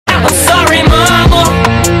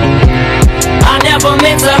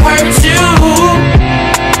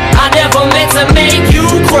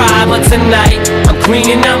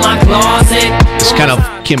cleaning out my closet. It's kind of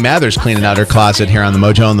Kim Mathers cleaning out her closet here on the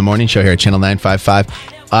Mojo in the Morning Show here at Channel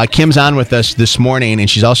 955. Kim's on with us this morning, and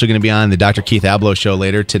she's also going to be on the Dr. Keith Abloh show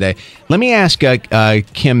later today. Let me ask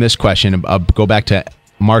Kim this question. Go back to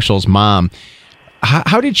Marshall's mom.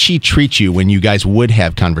 How did she treat you when you guys would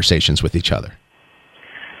have conversations with each other?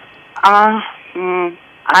 We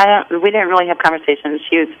didn't really have conversations.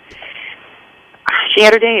 She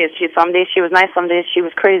had her days. Some days she was nice, some days she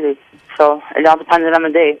was crazy. So it all depended on the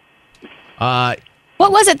day.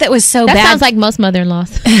 What was it that was so bad? That sounds like most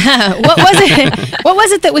mother-in-laws. What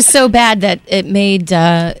was it that was so bad that it made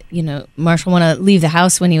Marshall want to leave the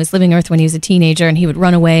house when he was living Earth when he was a teenager, and he would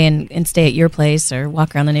run away and stay at your place or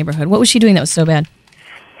walk around the neighborhood? What was she doing that was so bad?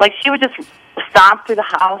 Like, she would just stomp through the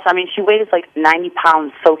house. I mean, she weighs like 90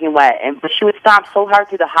 pounds soaking wet, but she would stomp so hard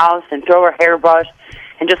through the house and throw her hairbrush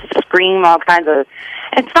and just scream all kinds of.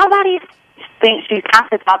 And somebody thinks she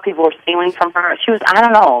constantly thought people were stealing from her. She was, I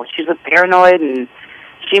don't know, she was paranoid, and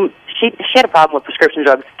she had a problem with prescription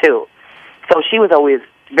drugs too. So she was always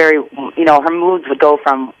very, her moods would go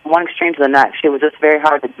from one extreme to the next. It was just very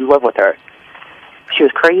hard to live with her. She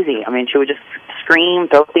was crazy. I mean, she would just scream,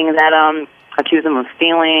 throw things at him, accuse him of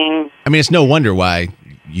stealing. I mean, it's no wonder why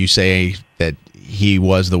you say that he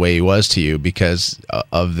was the way he was to you, because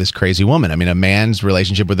of this crazy woman. I mean, a man's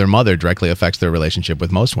relationship with their mother directly affects their relationship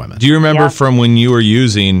with most women. Do you remember from when you were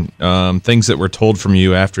using things that were told from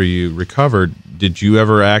you after you recovered, did you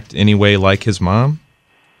ever act any way like his mom?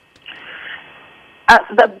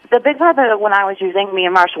 The big part that when I was using, me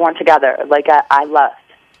and Marshall weren't together. Like, I left,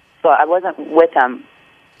 so I wasn't with him.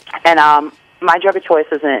 And my drug of choice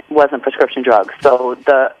wasn't prescription drugs. So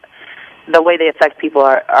the way they affect people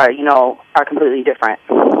are completely different.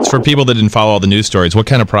 For people that didn't follow all the news stories, what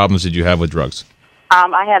kind of problems did you have with drugs?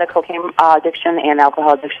 I had a cocaine addiction and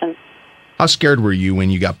alcohol addiction. How scared were you when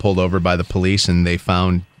you got pulled over by the police and they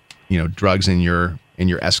found, drugs in your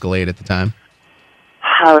Escalade at the time?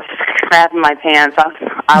 I was crapping my pants.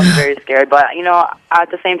 I was very scared, but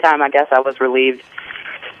at the same time, I guess I was relieved.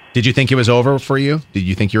 Did you think it was over for you? Did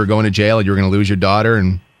you think you were going to jail and you were going to lose your daughter?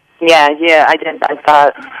 And yeah, I did. I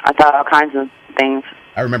thought all kinds of things.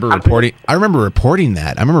 I remember reporting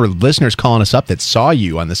that. I remember listeners calling us up that saw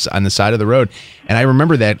you on the side of the road, and I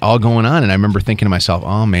remember that all going on. And I remember thinking to myself,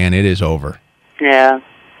 "Oh man, it is over." Yeah.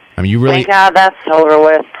 I mean, you really. Thank God that's over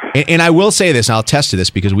with. And I will say this, and I'll attest to this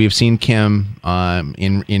because we have seen Kim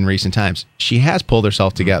in recent times. She has pulled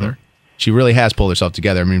herself together. Mm-hmm. She really has pulled herself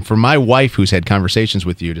together. I mean, for my wife, who's had conversations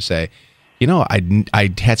with you, to say, I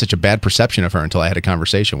had such a bad perception of her until I had a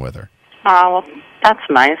conversation with her. Oh, well, that's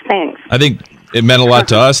nice. Thanks. I think it meant a lot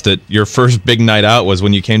to us that your first big night out was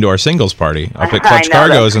when you came to our singles party up at Clutch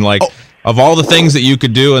Cargo's, and of all the things that you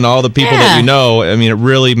could do and all the people that you know, I mean, it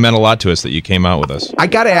really meant a lot to us that you came out with us. I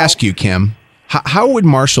got to ask you, Kim, how would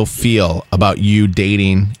Marshall feel about you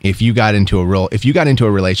dating if you got into a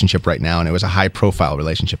relationship right now and it was a high profile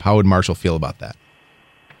relationship? How would Marshall feel about that?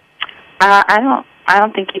 I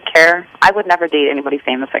don't think he'd care. I would never date anybody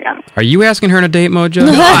famous again. Are you asking her on a date, Mojo?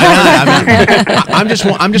 No,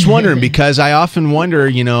 I'm just wondering, because I often wonder,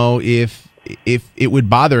 if it would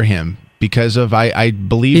bother him because of I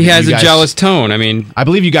believe he has a jealous tone. I mean, I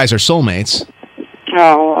believe you guys are soulmates.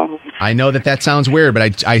 Oh. I know that sounds weird,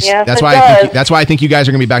 but yes, that's why I think you guys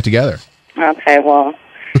are going to be back together. Okay, well.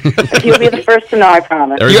 You'll be the first to know, I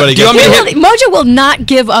promise. Mojo will not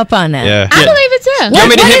give up on that. Yeah. I believe it too. You want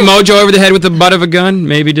me to hit Mojo over the head with the butt of a gun?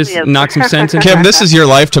 Maybe just knock some sense into Kim, this is your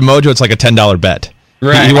life. To Mojo, it's like a $10 bet.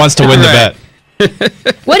 Right. He wants to win the bet.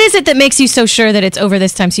 What is it that makes you so sure that it's over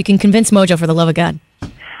this time so you can convince Mojo for the love of God?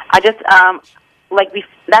 I just,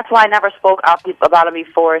 that's why I never spoke up about him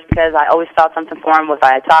before, is because I always felt something for him. If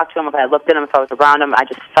I had talked to him, if I had looked at him, if I was around him, I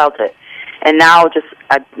just felt it. And now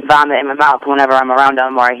I vomit in my mouth whenever I'm around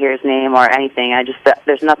him or I hear his name or anything.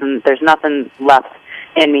 There's nothing left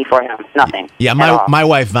in me for him. Nothing. Yeah, my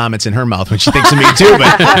wife vomits in her mouth when she thinks of me too,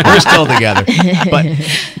 but we're still together. But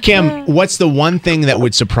Kim, what's the one thing that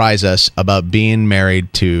would surprise us about being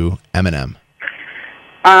married to Eminem?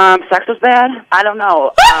 Sex was bad? I don't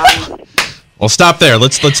know. Well, stop there.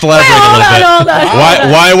 Let's elaborate a little bit.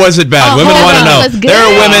 Why was it bad? Women want to know. There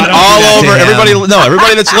are women all over.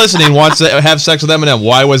 Everybody that's listening wants to have sex with Eminem.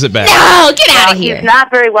 Why was it bad? No, get out of here. He's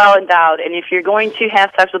not very well endowed, and if you're going to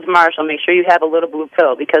have sex with Marshall, make sure you have a little blue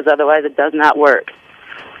pill, because otherwise it does not work.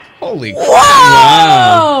 Holy crap!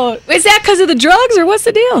 Wow. Is that because of the drugs, or what's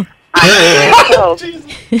the deal?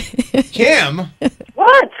 Kim,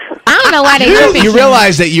 what? I don't know why they You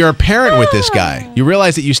realize that you're a parent with this guy. You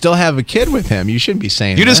realize that you still have a kid with him. You shouldn't be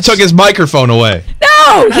saying You just took his microphone away.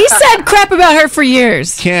 No, he said crap about her for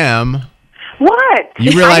years. Kim. What?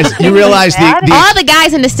 You realize the All the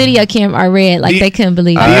guys in the studio, Kim, are red. Like, they couldn't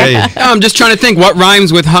believe it. Hey. I'm just trying to think what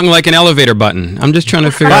rhymes with hung like an elevator button. I'm just trying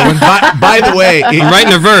to figure out. by the way, I'm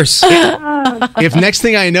writing a verse. if next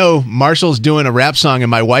thing I know, Marshall's doing a rap song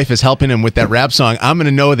and my wife is helping him with that rap song, I'm going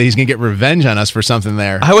to know that he's going to get revenge on us for something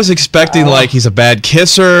there. I was expecting like he's a bad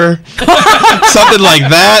kisser, something like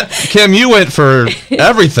that. Kim, you went for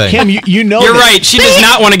everything. Kim, you know You're that- right. She does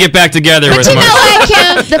not want to get back together with You know Marshall. what,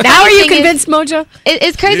 Kim? The Now are funny you thing is- convinced, Mojo?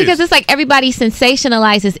 It's crazy because it's like everybody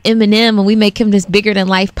sensationalizes Eminem and we make him this bigger than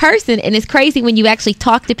life person, and it's crazy when you actually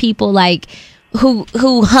talk to people like who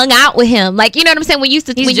hung out with him. Like, you know what I'm saying? When you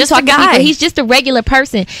Just talk a to people, guy. he's just a regular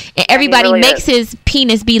person, and everybody really makes is. his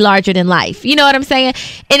penis be larger than life. You know what I'm saying?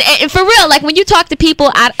 And for real, like when you talk to people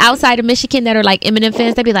outside of Michigan that are like Eminem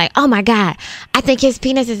fans, they'd be like, "Oh my God, I think his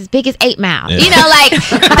penis is as big as 8 Mile." Yeah. You know, like they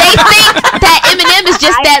think that Eminem is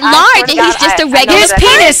just that I large, swear to and he's God, just a I know regular His that-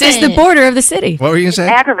 penis is the person. border of the city. What were you going to say?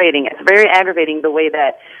 Aggravating. It's very aggravating the way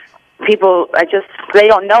that people they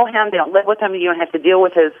don't know him, they don't live with him, you don't have to deal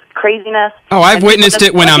with his craziness. Oh, I've And people witnessed just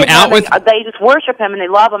it when I'm worship out him, with- and they just worship him and they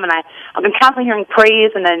love him, and I've been constantly hearing praise,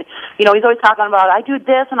 and then he's always talking about I do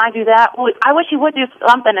this and I do that. Well, I wish he would do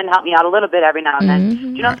something and help me out a little bit every now and then. Do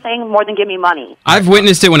you know what I'm saying? More than give me money. I've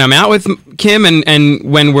witnessed it when I'm out with Kim and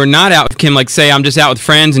when we're not out with Kim, like say I'm just out with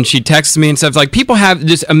friends and she texts me and stuff, like people have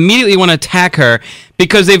just immediately want to attack her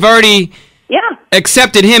because they've already Yeah.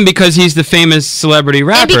 accepted him because he's the famous celebrity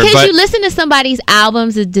rapper. And because but you listen to somebody's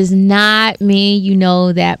albums, it does not mean you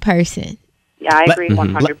know that person. Yeah, I agree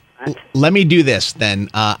 100%. Let me do this then.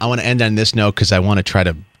 I want to end on this note because I want to try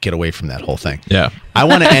to get away from that whole thing. Yeah. I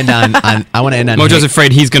want to end on Mojo's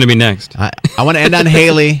afraid he's going to be next. I want to end on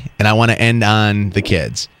Haley and I want to end on the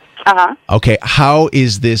kids. Uh-huh. Okay, how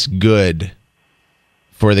is this good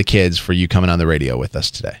for the kids for you coming on the radio with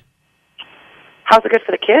us today? How's it good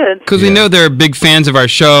for the kids? Because we know they're big fans of our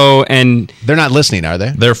show, and They're not listening, are they?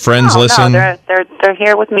 Their friends No, listen. no, they're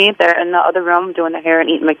here with me. They're in the other room doing their hair and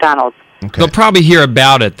eating McDonald's. Okay. they'll probably hear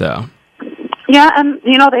about it, though. Yeah, and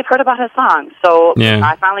they've heard about his song, so Yeah.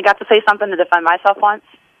 I finally got to say something to defend myself once.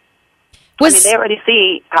 Was They already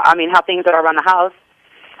see, how things are around the house.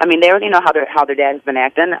 They already know how their dad has been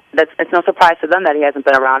acting. It's no surprise to them that he hasn't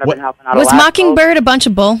been around or What- been helping out. was a lot. Mockingbird a bunch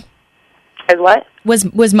of bull? Is what?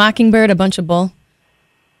 Was Mockingbird a bunch of bull?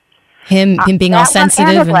 Him being all That one and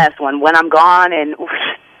sensitive. the last one, when I'm gone, and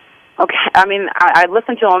okay. I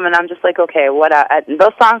listen to him and I'm just like, okay, what?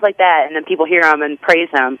 Those songs like that, and then people hear him and praise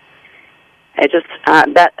him. It just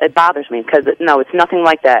it bothers me because it's nothing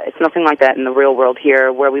like that. It's nothing like that in the real world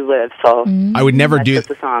here where we live. So I would never that's do just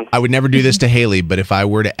a song. I would never do this to Haley, but if I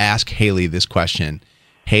were to ask Haley this question,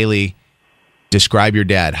 Haley, describe your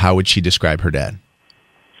dad. How would she describe her dad?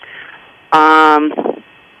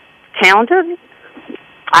 Talented?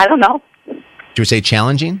 I don't know. She would say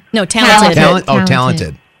challenging? No, talented. Talented. Oh,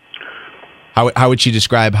 talented. How would she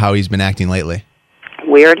describe how he's been acting lately?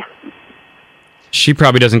 Weird. She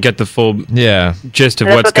probably doesn't get the full Yeah. gist of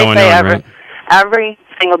That's what's what they going say on, right? every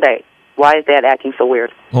single day. Why is Dad acting so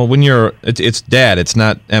weird? Well, when it's Dad, it's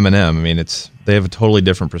not Eminem. They have a totally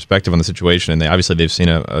different perspective on the situation, and they've seen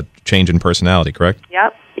a change in personality. Correct?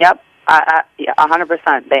 Yep. Yeah,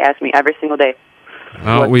 100%. They ask me every single day.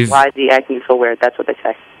 Well, Why is he acting so weird? That's what they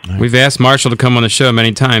say. We've asked Marshall to come on the show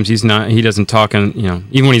many times. He doesn't talk, and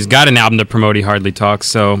even when he's got an album to promote, he hardly talks.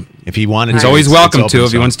 So If he wanted, he's to, always it's welcome open, to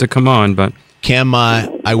if he so. wants to come on. But Kim,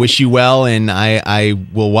 I wish you well, and I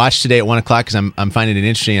will watch today at 1:00 because I'm finding it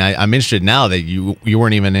interesting. I'm interested now that you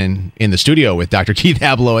weren't even in the studio with Dr. Keith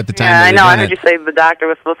Abloh at the time. Yeah, that I we know. were I doing heard you it. say the doctor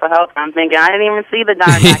was supposed to help. I'm thinking, I didn't even see the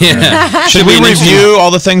doctor. yeah. Should we review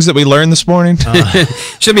all the things that we learned this morning?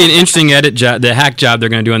 Should be an interesting edit job, the hack job they're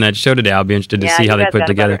going to do on that show today. I'll be interested to Yeah, see how you they guys put got a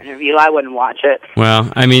together. better interview. I wouldn't watch it.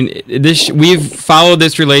 Well, we've followed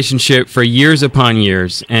this relationship for years upon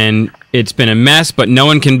years, and it's been a mess, but no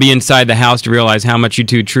one can be inside the house to realize how much you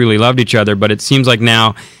two truly loved each other. But it seems like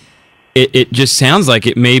now it just sounds like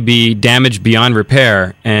it may be damaged beyond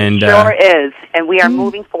repair. And Sure is. And we are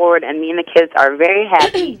moving forward, and me and the kids are very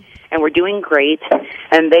happy, and we're doing great.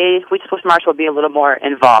 And we just wish Marshall would be a little more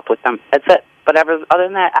involved with them. That's it. But other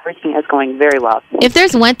than that, everything is going very well. If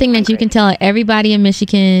there's one thing that you can tell everybody in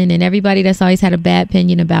Michigan and everybody that's always had a bad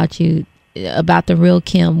opinion about you, about the real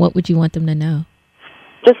Kim, what would you want them to know?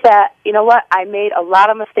 Just that, you know what, I made a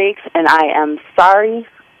lot of mistakes, and I am sorry,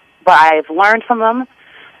 but I've learned from them.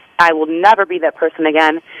 I will never be that person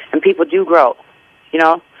again, and people do grow,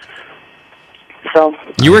 So,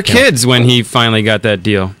 you were kids when he finally got that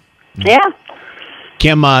deal. yeah.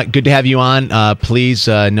 Kim, good to have you on. Please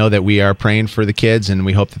know that we are praying for the kids, and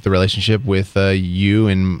we hope that the relationship with you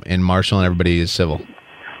and Marshall and everybody is civil.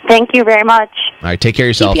 Thank you very much. All right, take care of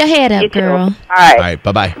yourself. Keep your head up, You too. girl. All right. All right,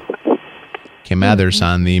 bye-bye. Kim Mathers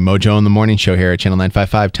on the Mojo in the Morning Show here at Channel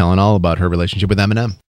 955 telling all about her relationship with Eminem.